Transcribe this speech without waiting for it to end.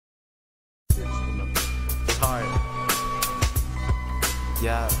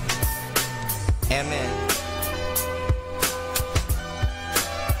Yeah. Amen.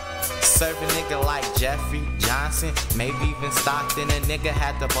 Serve a nigga like Jeffrey Johnson, maybe even Stockton. A nigga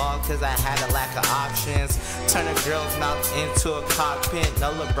had the ball cause I had a lack of options. Turn a girl's mouth into a cockpit.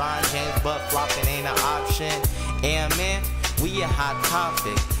 No LeBron James, but flopping ain't an option. And man, we a hot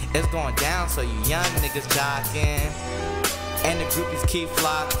topic. It's going down, so you young niggas jogging. And the groupies keep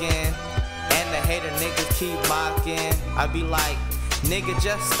flocking. And the hater niggas keep mocking. I be like, nigga,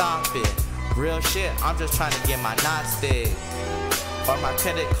 just stop it. Real shit, I'm just trying to get my knot stick. Or my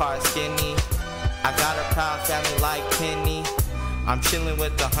credit card skinny. I got a proud family like Penny. I'm chillin'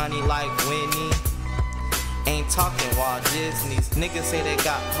 with the honey like Winnie. Ain't talking Walt Disney's. Niggas say they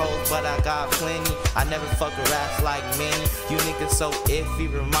got hoes, but I got plenty. I never fuck a rats like many. You niggas so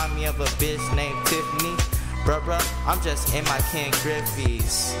iffy, remind me of a bitch named Tiffany. Bruh, I'm just in my Ken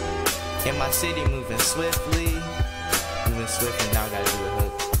Griffey's. In my city, moving swiftly. Moving swiftly, now I gotta do a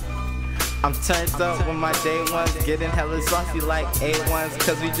hook. I'm turned up with my day ones, getting hella saucy like A1s,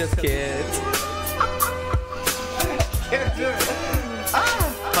 cause we just kids. Can't do it.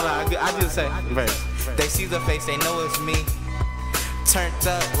 Hold on, I do say verse. They see the face, they know it's me. Turned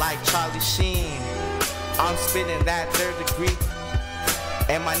up like Charlie Sheen. I'm spitting that third degree.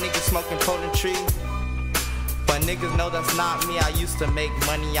 And my niggas smoking potent tree. But niggas know that's not me. I used to make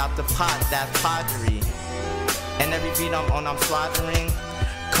money out the pot, that's pottery. And every beat I'm on, I'm slaughtering.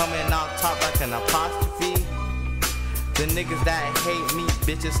 Coming out top like an apostrophe. The niggas that hate me,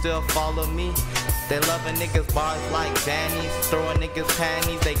 bitches still follow me. They love a niggas bars like Vannies. Throwing niggas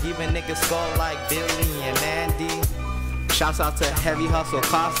panties. They giving niggas skull like Billy and Mandy. Shouts out to Heavy Hustle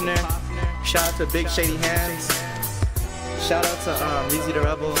Costner. Shout out to Big Shady Hands. Shout out to Reezy the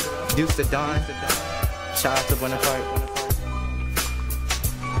Rebel, Deuce the Dawn. Shout out to Bonaparte.